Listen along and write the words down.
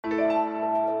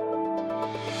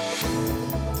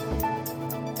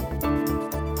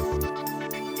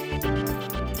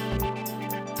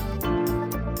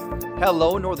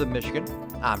Hello, Northern Michigan.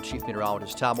 I'm Chief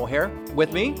Meteorologist Tom O'Hare.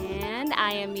 With me? And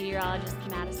I am meteorologist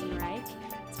Madison Reich.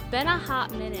 It's been a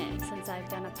hot minute since I've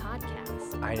done a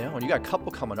podcast. I know, and you got a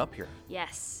couple coming up here.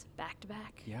 Yes, back to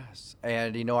back. Yes,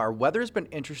 and our weather's been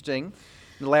interesting.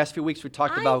 In the last few weeks, we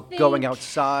talked about going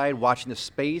outside, watching the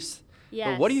space.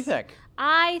 Yes. But what do you think?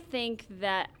 I think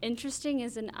that interesting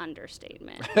is an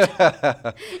understatement.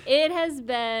 It has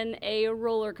been a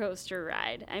roller coaster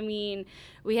ride. I mean,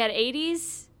 we had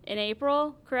 80s in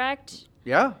April, correct?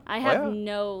 Yeah. I have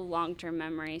no long-term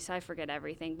memory, so I forget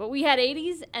everything. But we had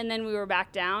 80s, and then we were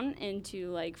back down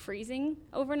into, like, freezing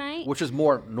overnight. Which is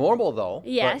more normal, though.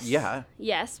 Yes. But yeah.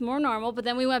 Yes, more normal. But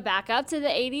then we went back up to the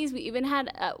 80s. We even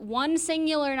had one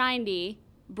singular 90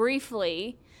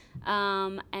 briefly.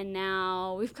 And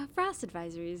now we've got frost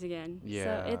advisories again.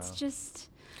 Yeah. So it's just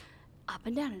up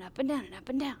and down and up and down and up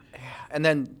and down. Yeah. And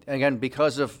then, again,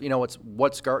 because of,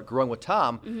 what's growing with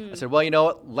Tom, I said, well,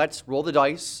 what, let's roll the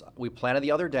dice. We planted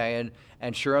the other day,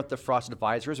 and sure enough, the frost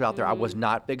advisories are out there. I was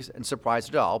not big and surprised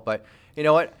at all. But you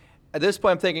know what? At this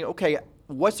point, I'm thinking, okay,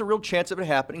 what's the real chance of it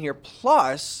happening here?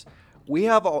 Plus, we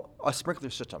have a sprinkler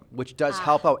system, which does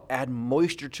help out add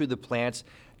moisture to the plants,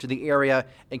 to the area,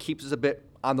 and keeps us a bit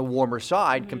on the warmer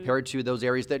side compared to those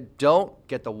areas that don't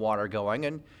get the water going,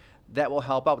 and that will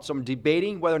help out. So I'm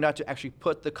debating whether or not to actually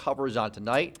put the covers on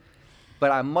tonight, but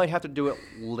I might have to do it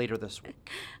later this week.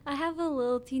 I have a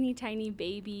little teeny tiny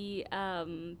baby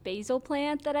basil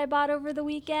plant that I bought over the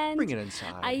weekend. Bring it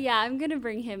inside. Yeah, I'm going to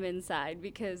bring him inside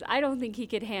because I don't think he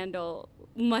could handle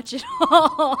much at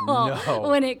all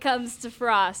when it comes to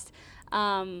frost.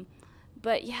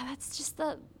 But yeah, that's just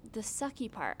the sucky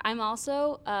part. I'm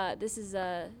also, this is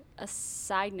a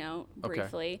side note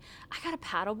briefly. I got a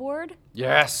paddleboard.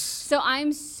 Yes. So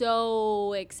I'm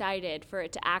so excited for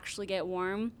it to actually get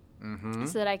warm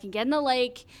so that I can get in the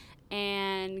lake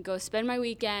and go spend my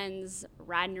weekends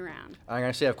riding around. I'm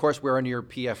going to say, of course, wearing your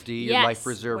PFD, your life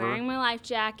preserver. Wearing my life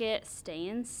jacket,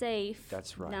 staying safe.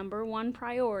 That's right. Number one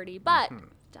priority. But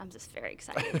I'm just very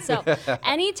excited. So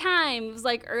anytime, it was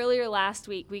like earlier last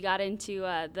week, we got into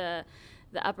the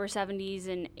upper 70s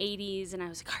and 80s, and I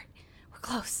was like, all right, we're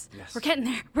close. Yes. We're getting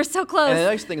there. We're so close. And the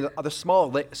nice thing,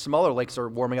 the smaller lakes are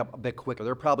warming up a bit quicker.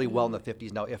 They're probably well in the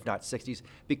 50s now, if not 60s,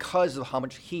 because of how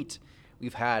much heat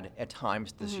we've had at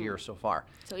times this year so far.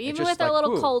 So even with our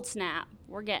little cold snap,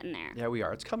 we're getting there. Yeah, we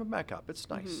are. It's coming back up. It's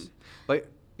nice. But,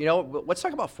 let's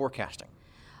talk about forecasting.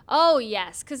 Oh,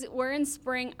 yes, because we're in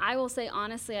spring. I will say,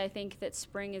 honestly, I think that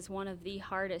spring is one of the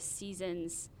hardest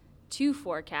seasons to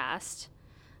forecast.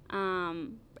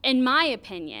 In my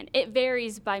opinion, it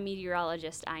varies by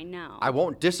meteorologist, I know. I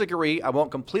won't disagree. I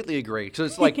won't completely agree. So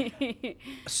it's like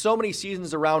so many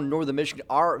seasons around northern Michigan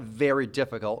are very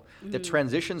difficult. The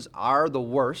transitions are the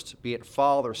worst, be it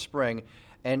fall or spring.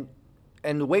 And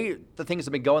the way the things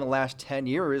have been going the last 10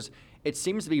 years, it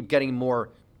seems to be getting more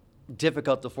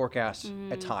difficult to forecast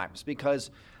at times because,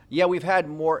 we've had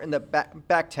more in the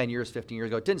back 10 years, 15 years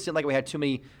ago. It didn't seem like we had too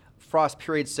many frost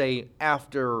periods, say,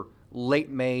 after late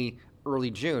May, early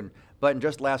June. But in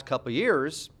just the last couple of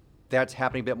years, that's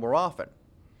happening a bit more often.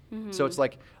 So it's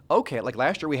like, okay, like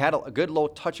last year we had a good low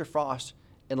touch of frost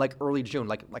in like early June,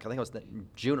 like I think it was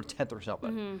June or 10th or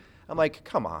something. I'm like,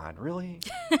 come on, really?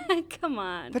 Come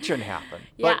on. That shouldn't happen.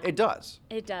 Yeah. But it does.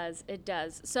 It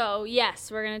does. So yes,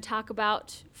 we're going to talk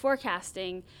about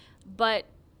forecasting, but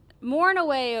more in a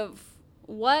way of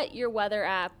what your weather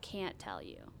app can't tell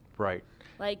you. Right.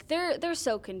 Like, they're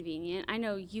so convenient. I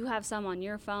know you have some on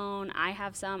your phone. I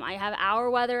have some. I have our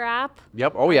weather app.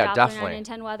 Yep. Oh, yeah, definitely.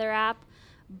 910 weather app.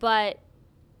 But,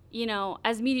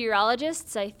 as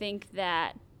meteorologists, I think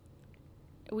that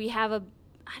we have a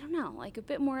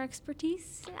bit more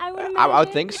expertise, I would imagine. I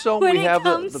would think so. We have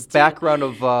the background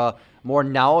of more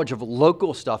knowledge of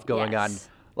local stuff going on.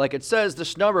 Like it says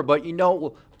this number, but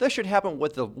this should happen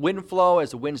with the wind flow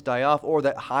as the winds die off or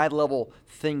that high-level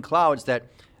thin clouds that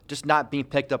just not being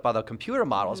picked up by the computer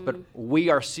models, but we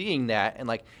are seeing that,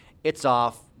 and it's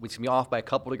off. It's gonna be off by a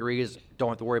couple degrees. Don't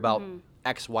have to worry about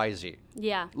X, Y, Z.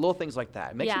 Yeah. Little things like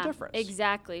that. It makes a difference.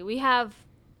 Exactly. We have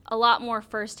a lot more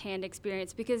firsthand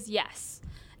experience because, yes,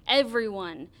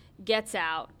 everyone gets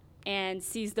out and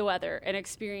sees the weather and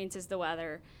experiences the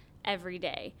weather every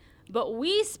day. But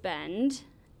we spend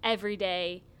every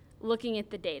day looking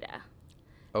at the data.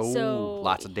 Oh, so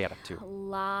lots of data, too.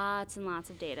 Lots and lots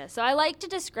of data. So I like to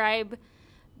describe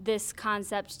this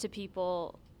concept to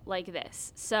people like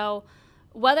this. So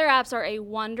weather apps are a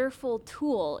wonderful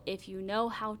tool if you know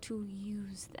how to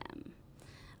use them.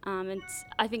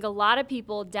 I think a lot of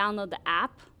people download the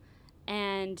app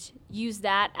and use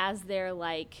that as their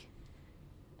like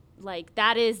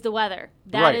that is the weather.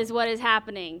 That is what is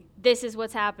happening. This is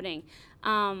what's happening.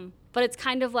 But it's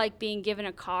kind of like being given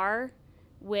a car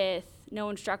with no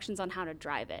instructions on how to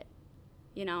drive it,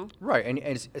 you know? Right, and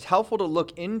it's helpful to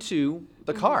look into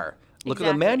the car. Look at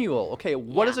the manual. Okay,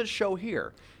 what does it show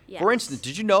here? Yes. For instance,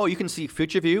 did you know you can see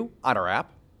Future View on our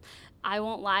app? I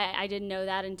won't lie, I didn't know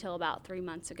that until about 3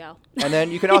 months ago. And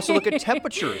then you can also look at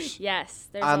temperatures. Yes,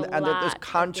 there's and there's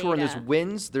contour and there's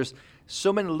winds. There's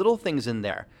so many little things in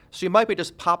there. So you might be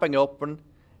just popping it open,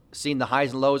 seeing the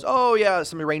highs and lows. Oh yeah,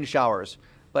 some rain showers.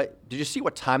 But did you see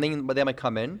what timing they might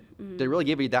come in? Did they really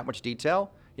give you that much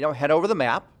detail? You know, head over the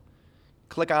map,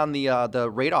 click on the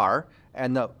radar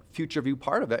and the Future View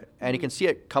part of it, and you can see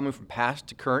it coming from past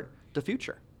to current to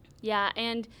future. Yeah,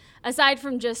 and aside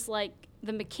from just like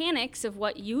the mechanics of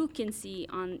what you can see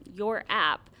on your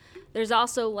app, there's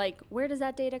also like, where does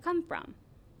that data come from?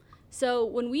 So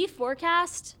when we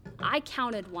forecast, I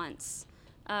counted once.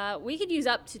 We could use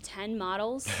up to 10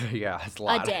 models that's a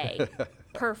lot. a day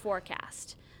per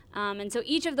forecast. And so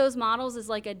each of those models is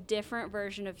like a different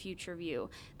version of Future View.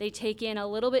 They take in a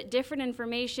little bit different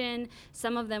information.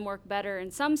 Some of them work better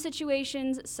in some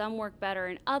situations, some work better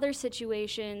in other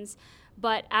situations.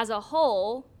 But as a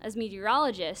whole, as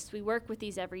meteorologists, we work with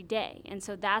these every day. And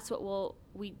so that's what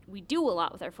we do a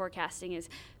lot with our forecasting, is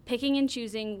picking and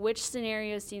choosing which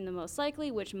scenarios seem the most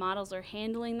likely, which models are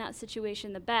handling that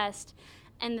situation the best.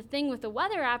 And the thing with the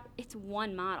weather app, it's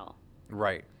one model.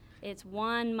 Right. It's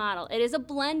one model. It is a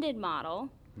blended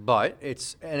model. But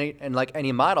it's, and like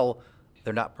any model,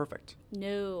 they're not perfect.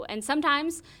 No. And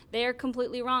sometimes they're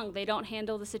completely wrong. They don't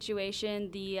handle the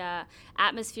situation, the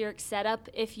atmospheric setup,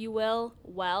 if you will,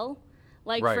 well.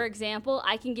 Like, for example,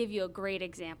 I can give you a great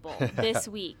example this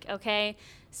week, okay?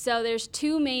 So there's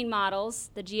two main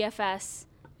models, the GFS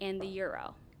and the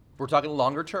Euro. We're talking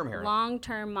longer term here.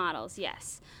 Long-term models,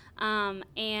 yes.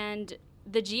 And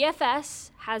the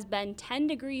GFS has been 10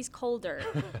 degrees colder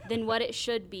than what it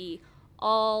should be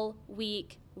all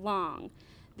week long.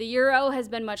 The Euro has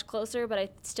been much closer, but I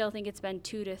still think it's been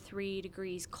 2 to 3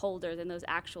 degrees colder than those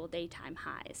actual daytime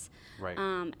highs. Right.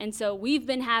 And so we've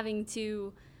been having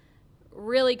to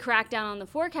really crack down on the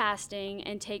forecasting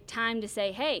and take time to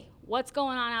say, hey, what's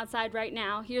going on outside right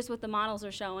now? Here's what the models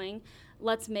are showing.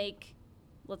 Let's make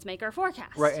our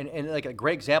forecast. Right, and like a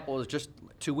great example is just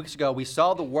 2 weeks ago, we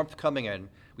saw the warmth coming in.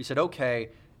 We said, okay,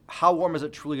 how warm is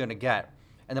it truly going to get?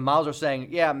 And the models are saying,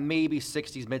 yeah, maybe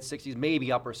 60s, mid-60s,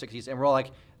 maybe upper 60s. And we're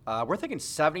like, we're thinking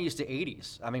 70s to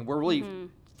 80s. I mean, we're really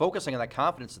focusing on that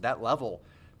confidence at that level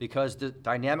because the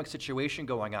dynamic situation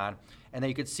going on. And then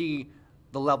you could see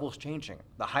the levels changing,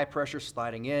 the high pressure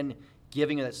sliding in,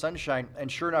 giving it that sunshine.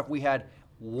 And sure enough, we had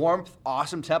warmth,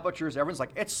 awesome temperatures. Everyone's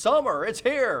like, it's summer, it's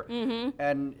here.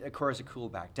 And of course, it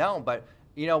cooled back down. But,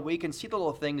 you know, we can see the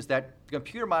little things that the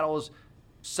computer models,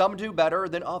 some do better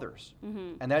than others.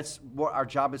 And that's what our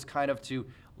job is, kind of to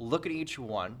look at each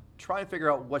one, try and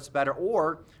figure out what's better,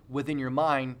 or within your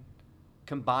mind,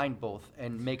 combine both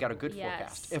and make out a good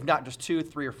forecast. If not just 2,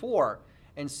 3, or 4,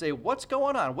 and say, what's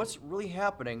going on? What's really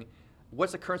happening?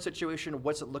 What's the current situation?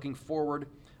 What's it looking forward?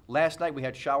 Last night we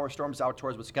had shower storms out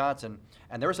towards Wisconsin,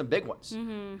 and there were some big ones.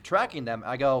 Tracking them,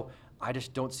 I go, I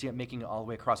just don't see it making it all the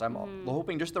way across. I'm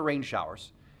hoping just the rain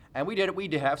showers. And we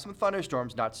did have some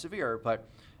thunderstorms, not severe, but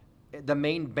the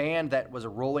main band that was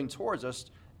rolling towards us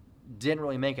didn't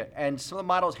really make it. And some of the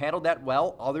models handled that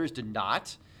well, others did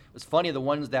not. It was funny, the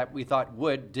ones that we thought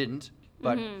would, didn't.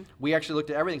 But we actually looked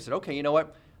at everything and said, okay, you know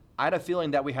what? I had a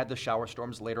feeling that we had the shower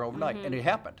storms later overnight, and it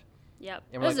happened. Yep.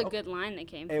 It was a good line that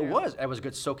came through. It was. It was a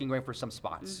good soaking rain for some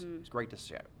spots. It was great to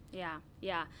see it.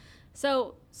 Yeah.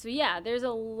 So yeah, there's a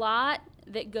lot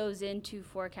that goes into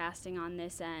forecasting on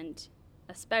this end,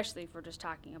 especially if we're just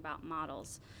talking about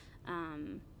models.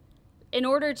 In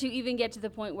order to even get to the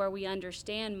point where we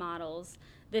understand models,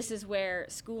 this is where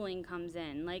schooling comes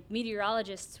in. Like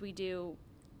meteorologists, we do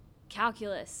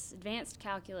calculus, advanced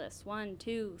calculus, 1,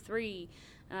 2, 3,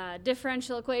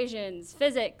 differential equations,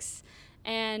 physics,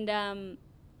 and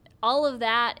all of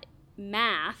that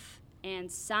math and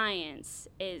science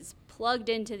is plugged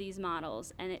into these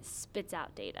models, and it spits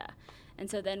out data. And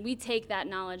so then we take that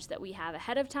knowledge that we have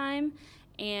ahead of time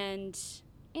and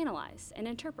analyze and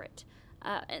interpret.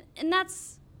 And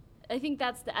I think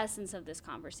that's the essence of this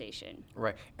conversation.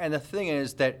 Right. And the thing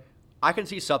is that I can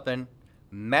see something,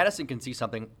 Madison can see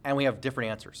something, and we have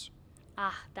different answers.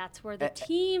 That's where the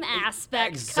team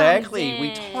aspect exactly.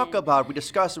 comes in. We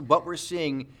discuss what we're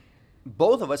seeing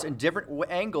both of us in different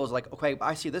angles, like, okay,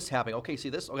 I see this happening. Okay, see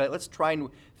this. Okay, let's try and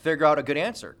figure out a good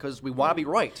answer because we want to be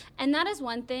right. And that is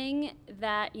one thing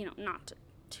that, not to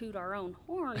toot our own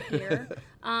horn here,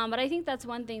 but I think that's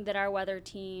one thing that our weather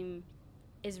team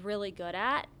is really good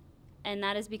at, and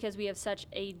that is because we have such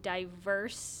a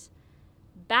diverse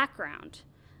background.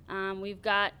 We've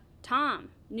got Tom,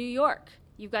 New York.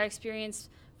 You've got experience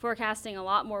forecasting a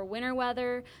lot more winter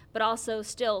weather, but also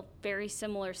still very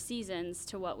similar seasons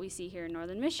to what we see here in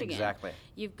northern Michigan. Exactly.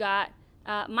 You've got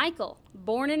Michael,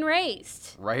 born and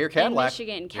raised right here, Cadillac. in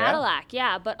Michigan, Cadillac,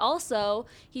 yeah. But also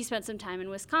he spent some time in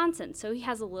Wisconsin, so he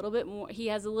has a little bit more. He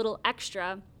has a little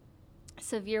extra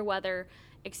severe weather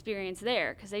experience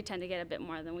there because they tend to get a bit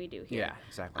more than we do here. Yeah,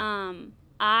 exactly.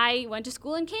 I went to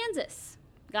school in Kansas.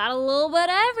 Got a little bit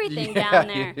of everything down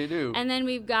there. You do. And then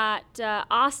we've got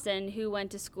Austin, who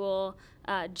went to school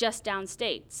just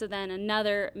downstate. So then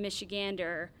another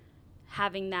Michigander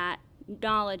having that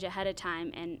knowledge ahead of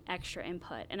time and extra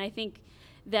input. And I think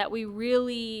that we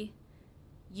really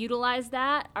utilize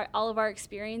that, all of our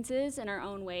experiences in our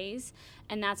own ways.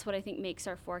 And that's what I think makes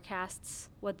our forecasts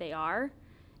what they are,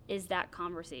 is that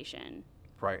conversation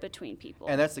between people.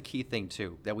 And that's the key thing,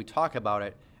 too, that we talk about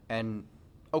it and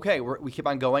okay, we keep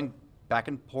on going back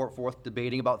and forth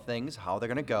debating about things, how they're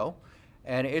going to go.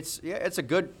 And it's a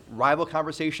good rival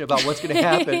conversation about what's going to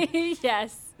happen.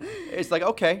 Yes. It's like,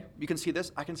 okay, you can see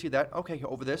this, I can see that. Okay,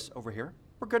 over this, over here.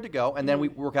 We're good to go. And then we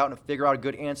work out and figure out a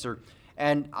good answer.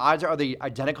 And odds are they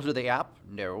identical to the app?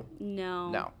 No.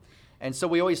 And so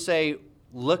we always say,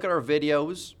 look at our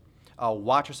videos,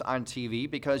 watch us on TV,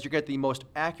 because you get the most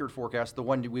accurate forecast, the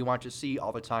one we want you to see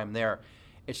all the time there.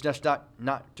 It's just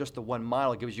not just the one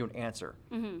model. It gives you an answer.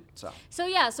 Mm-hmm.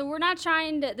 So we're not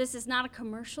trying to, this is not a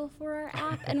commercial for our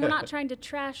app, and we're not trying to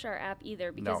trash our app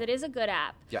either, because it is a good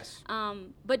app. Yes.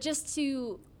 But just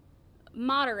to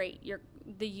moderate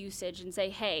the usage and say,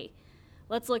 hey,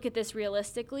 let's look at this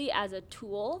realistically as a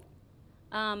tool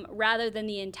rather than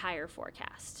the entire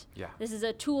forecast. Yeah. This is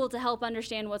a tool to help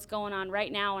understand what's going on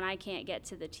right now when I can't get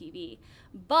to the TV.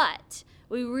 But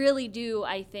we really do,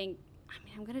 I think,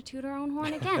 I'm going to toot our own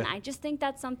horn again. I just think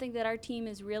that's something that our team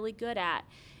is really good at,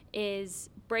 is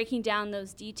breaking down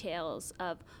those details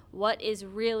of what is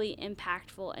really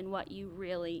impactful and what you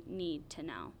really need to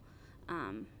know.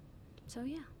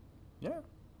 Yeah.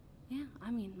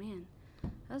 I mean, man,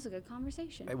 that was a good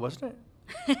conversation. Wasn't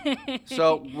it?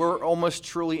 So we're almost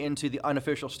truly into the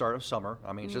unofficial start of summer.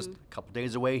 I mean, it's just a couple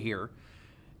days away here.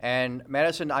 And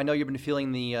Madison, I know you've been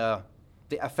feeling the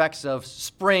effects of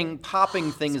spring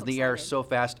popping things in the air so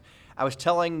fast. I was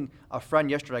telling a friend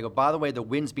yesterday, I go, by the way, the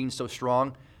winds being so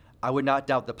strong, I would not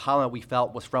doubt the pollen we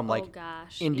felt was from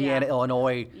Indiana,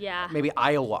 Illinois, maybe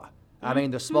Iowa. I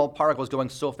mean, the small particles going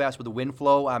so fast with the wind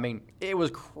flow. I mean, it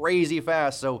was crazy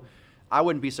fast, so I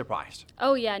wouldn't be surprised.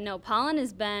 Oh, yeah, no, pollen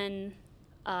has been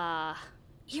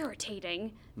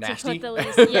irritating. Nasty. To put the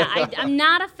least. Yeah, I'm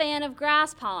not a fan of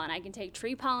grass pollen. I can take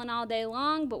tree pollen all day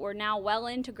long, but we're now well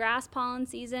into grass pollen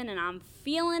season, and I'm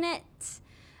feeling it.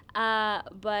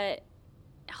 But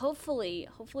hopefully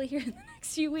here in the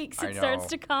next few weeks it starts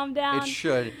to calm down. It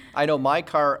should. I know my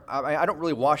car, I don't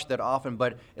really wash that often,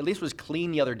 but at least it was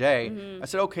clean the other day. I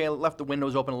said, okay, I left the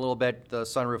windows open a little bit, the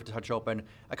sunroof to touch open.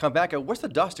 I come back, I go, what's the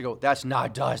dust? I go, that's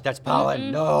not dust, that's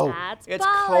pollen. No, it's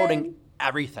pollen. coating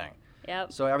everything.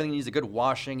 Yep. So everything needs a good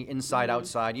washing, inside,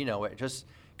 outside, it just,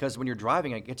 because when you're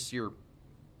driving, it gets your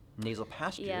nasal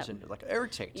passages and it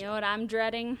irritates. You know what I'm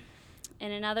dreading?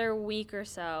 In another week or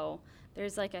so,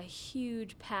 there's a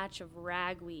huge patch of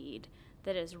ragweed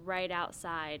that is right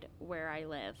outside where I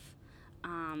live.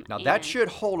 Now that should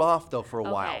hold off though for a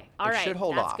while. All right. Should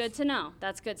hold off.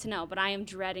 That's good to know. But I am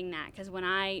dreading that because when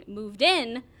I moved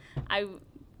in, I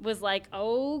was like,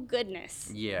 oh goodness.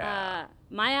 Yeah.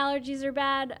 My allergies are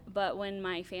bad, but when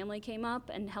my family came up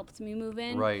and helped me move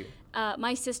in,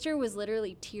 my sister was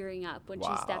literally tearing up when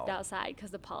she stepped outside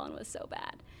because the pollen was so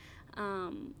bad.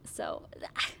 So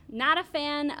not a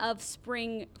fan of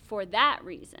spring for that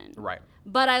reason. Right.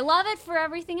 But I love it for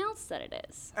everything else that it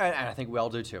is. And I think we all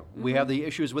do too. We have the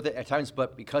issues with it at times,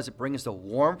 but because it brings the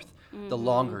warmth, the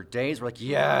longer days, we're like,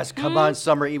 yes, come on,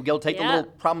 summer. We'll take the little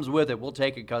problems with it. We'll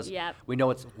take it because we know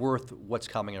it's worth what's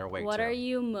coming in our way. What are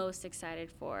you most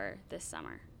excited for this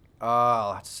summer?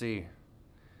 Let's see.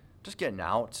 Just getting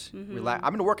out, relax.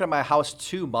 I've been working on my house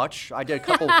too much. I did a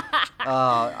couple.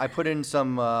 I put in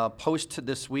some posts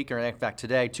this week, or in fact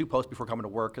today, 2 posts before coming to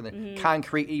work, and then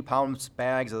concrete 8-pound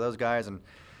bags of those guys, and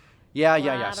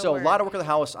yeah. So a lot of work in the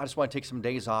house. I just want to take some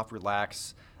days off,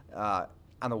 relax, on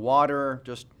the water,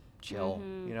 just chill.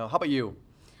 How about you?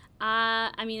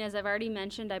 I mean, as I've already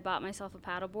mentioned, I bought myself a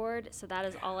paddleboard, so that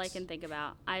is all I can think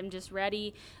about. I'm just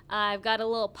ready. I've got a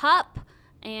little pup,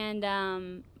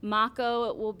 and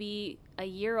Mako will be a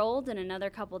year old in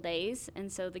another couple days,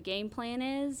 and so the game plan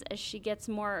is, as she gets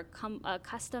more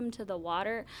accustomed to the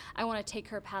water, I want to take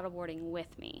her paddleboarding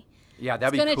with me. Yeah,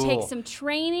 that'd be cool. It's going to take some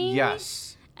training.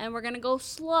 Yes. And we're going to go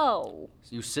slow.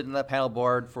 So you sit in that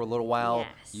paddleboard for a little while.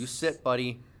 Yes. You sit,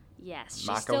 buddy. Yes, she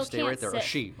Mako, still stay can't right there. sit. Or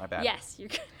she, my bad. Yes,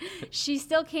 she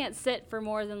still can't sit for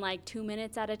more than like 2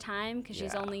 minutes at a time because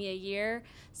she's only a year.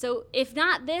 So if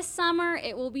not this summer,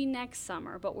 it will be next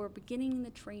summer. But we're beginning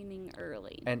the training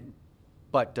early.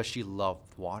 But does she love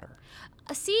water?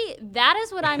 See, that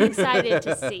is what I'm excited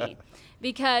to see,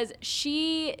 because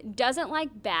she doesn't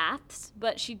like baths,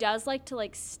 but she does like to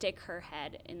like stick her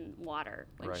head in water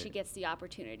when she gets the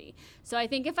opportunity. So I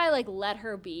think if I like let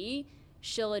her be,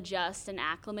 she'll adjust and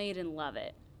acclimate and love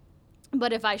it.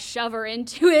 But if I shove her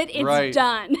into it, it's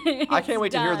done. I can't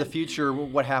wait to hear the future,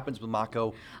 what happens with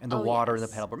Mako and the water and the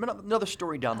yes. paddleboard. Another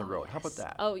story down the road. Yes. How about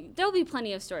that? Oh, there'll be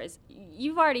plenty of stories.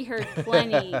 You've already heard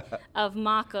plenty of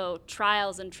Mako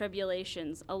trials and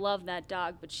tribulations. I love that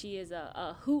dog, but she is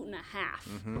a hoot and a half.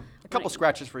 Mm-hmm. A couple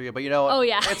scratches for you, but you know what? Oh,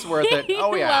 yeah. It's worth it.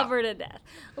 Oh, yeah. Love her to death.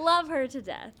 Love her to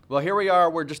death. Well, here we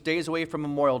are. We're just days away from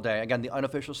Memorial Day. Again, the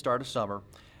unofficial start of summer.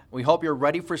 We hope you're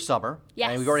ready for summer. Yes.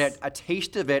 And we've already had a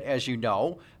taste of it, as you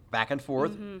know. Back and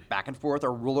forth, back and forth.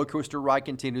 Our roller coaster ride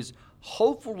continues.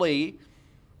 Hopefully,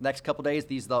 next couple days,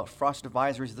 the frost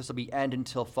advisories, this will be end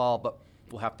until fall, but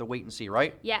we'll have to wait and see,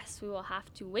 right? Yes, we will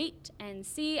have to wait and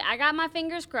see. I got my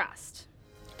fingers crossed.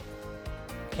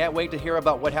 Can't wait to hear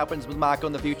about what happens with Mako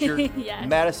in the future. Yes.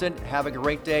 Madison, have a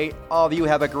great day. All of you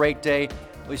have a great day.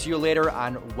 We'll see you later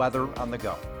on Weather on the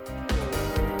Go.